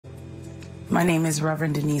My name is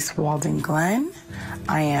Reverend Denise Walden Glen.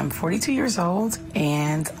 I am 42 years old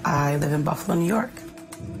and I live in Buffalo, New York.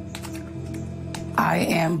 I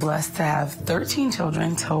am blessed to have 13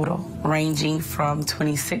 children total, ranging from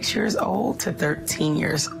 26 years old to 13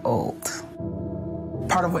 years old.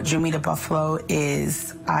 Part of what drew me to Buffalo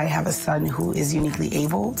is I have a son who is uniquely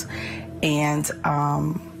abled, and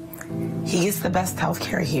he gets the best health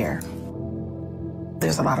care here.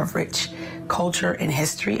 There's a lot of rich culture and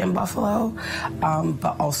history in Buffalo,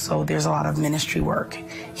 but also there's a lot of ministry work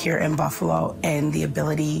here in Buffalo, and the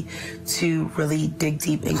ability to really dig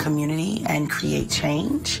deep in community and create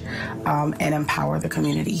change and empower the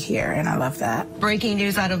community here, and I love that. Breaking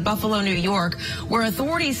news out of Buffalo, New York, where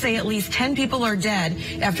authorities say at least 10 people are dead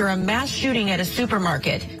after a mass shooting at a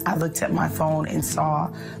supermarket. I looked at my phone and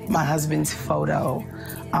saw my husband's photo.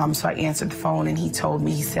 So I answered the phone and he told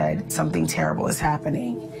me, he said, something terrible is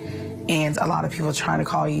happening and a lot of people are trying to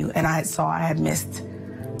call you. And I had missed,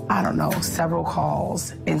 I don't know, several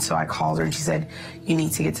calls. And so I called her and she said, you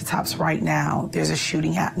need to get to Tops right now. There's a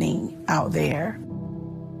shooting happening out there.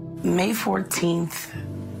 May 14th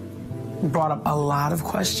brought up a lot of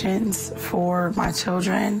questions for my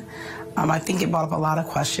children. I think it brought up a lot of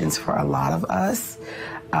questions for a lot of us.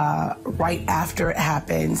 Right after it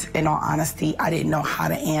happened, in all honesty, I didn't know how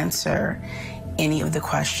to answer any of the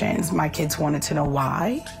questions. My kids wanted to know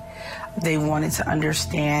why. They wanted to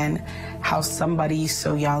understand how somebody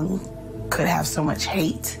so young could have so much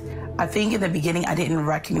hate. I think in the beginning I didn't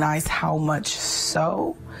recognize how much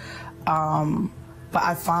so, but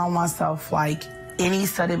I found myself like any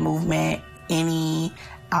sudden movement, any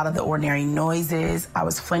out of the ordinary noises, I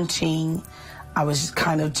was flinching. I was just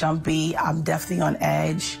kind of jumpy. I'm definitely on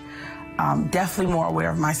edge. Definitely more aware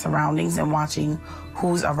of my surroundings and watching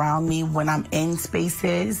who's around me when I'm in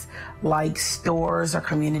spaces like stores or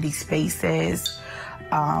community spaces.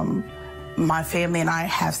 My family and I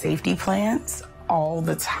have safety plans all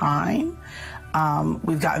the time.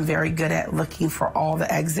 We've gotten very good at looking for all the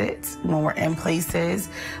exits when we're in places.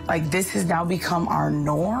 Like, this has now become our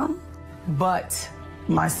norm. But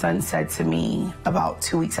my son said to me about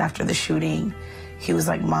 2 weeks after the shooting, he was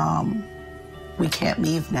like, Mom, we can't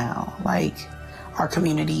leave now. Like, our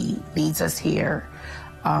community needs us here.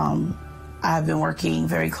 I've been working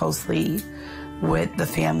very closely with the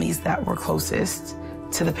families that were closest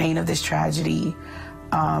to the pain of this tragedy.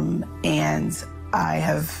 And I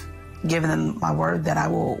have given them my word that I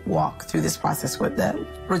will walk through this process with them.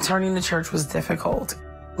 Returning to church was difficult.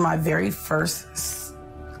 My very first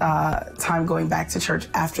time going back to church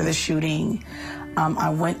after the shooting, I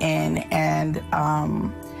went in and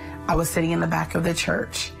I was sitting in the back of the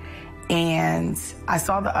church and I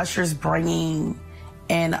saw the ushers bringing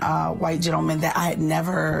in a white gentleman that I had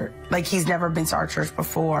never, like, he's never been to our church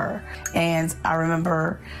before. And I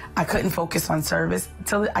remember I couldn't focus on service.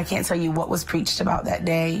 I can't tell you what was preached about that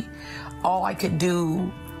day. All I could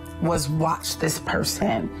do was watch this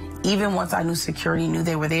person. Even once I knew security knew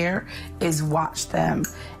they were there, is watch them.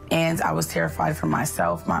 And I was terrified for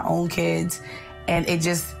myself, my own kids, and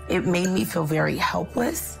it made me feel very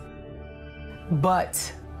helpless.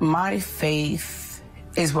 But my faith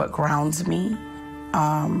is what grounds me.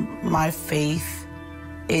 My faith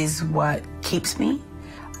is what keeps me.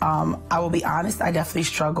 I will be honest, I definitely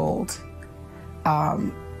struggled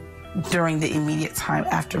during the immediate time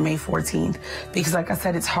after May 14th, because like I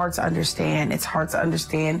said, it's hard to understand. It's hard to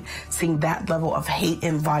understand seeing that level of hate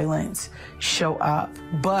and violence show up.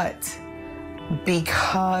 But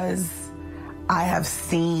because I have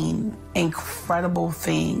seen incredible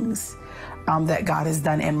things that God has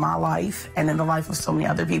done in my life and in the life of so many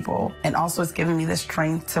other people, and also it's given me the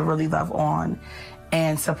strength to really love on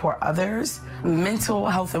and support others. Mental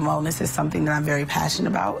health and wellness is something that I'm very passionate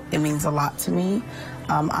about. It means a lot to me.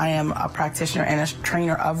 I am a practitioner and a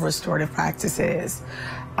trainer of restorative practices.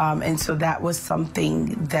 And so that was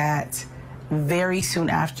something that very soon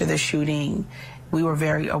after the shooting, we were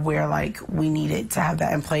very aware, like, we needed to have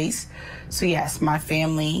that in place. So yes, my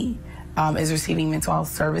family is receiving mental health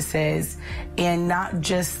services, and not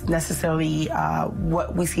just necessarily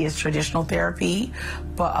what we see as traditional therapy,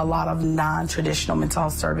 but a lot of non-traditional mental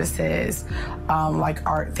health services, like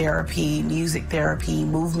art therapy, music therapy,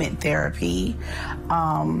 movement therapy,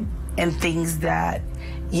 and things that,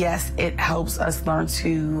 yes, it helps us learn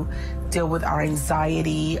to deal with our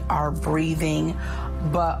anxiety, our breathing,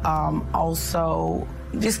 but also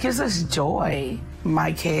just gives us joy.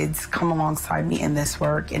 My kids come alongside me in this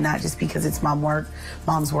work, and not just because it's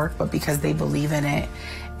mom's work, but because they believe in it.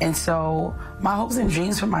 And so my hopes and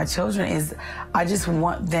dreams for my children is I just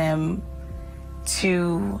want them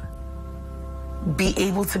to be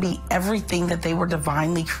able to be everything that they were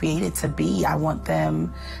divinely created to be. I want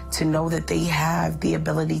them to know that they have the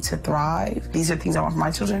ability to thrive. These are things I want for my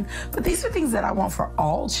children, but these are things that I want for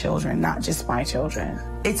all children, not just my children.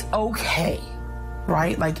 It's okay,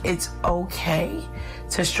 right? Like, it's okay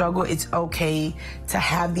to struggle. It's okay to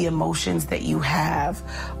have the emotions that you have,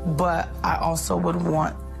 but I also would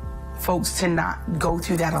want folks to not go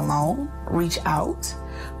through that alone. Reach out,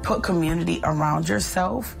 put community around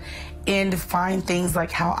yourself, and find things like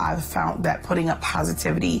how I've found that putting up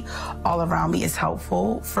positivity all around me is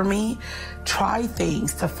helpful for me. Try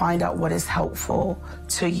things to find out what is helpful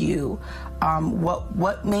to you,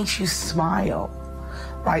 what makes you smile,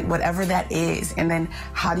 right? Whatever that is, and then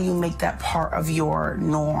how do you make that part of your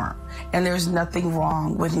norm? And there's nothing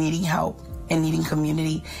wrong with needing help and needing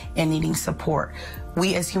community and needing support.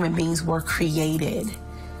 We as human beings were created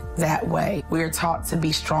that way. We are taught to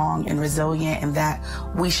be strong and resilient, and that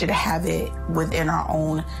we should have it within our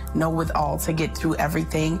own know-with-all to get through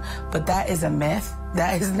everything. But that is a myth.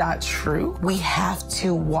 That is not true. We have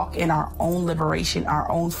to walk in our own liberation,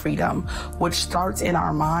 our own freedom, which starts in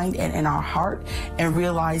our mind and in our heart, and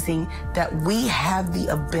realizing that we have the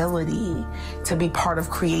ability to be part of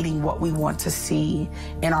creating what we want to see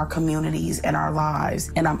in our communities and our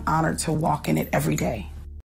lives. And I'm honored to walk in it every day.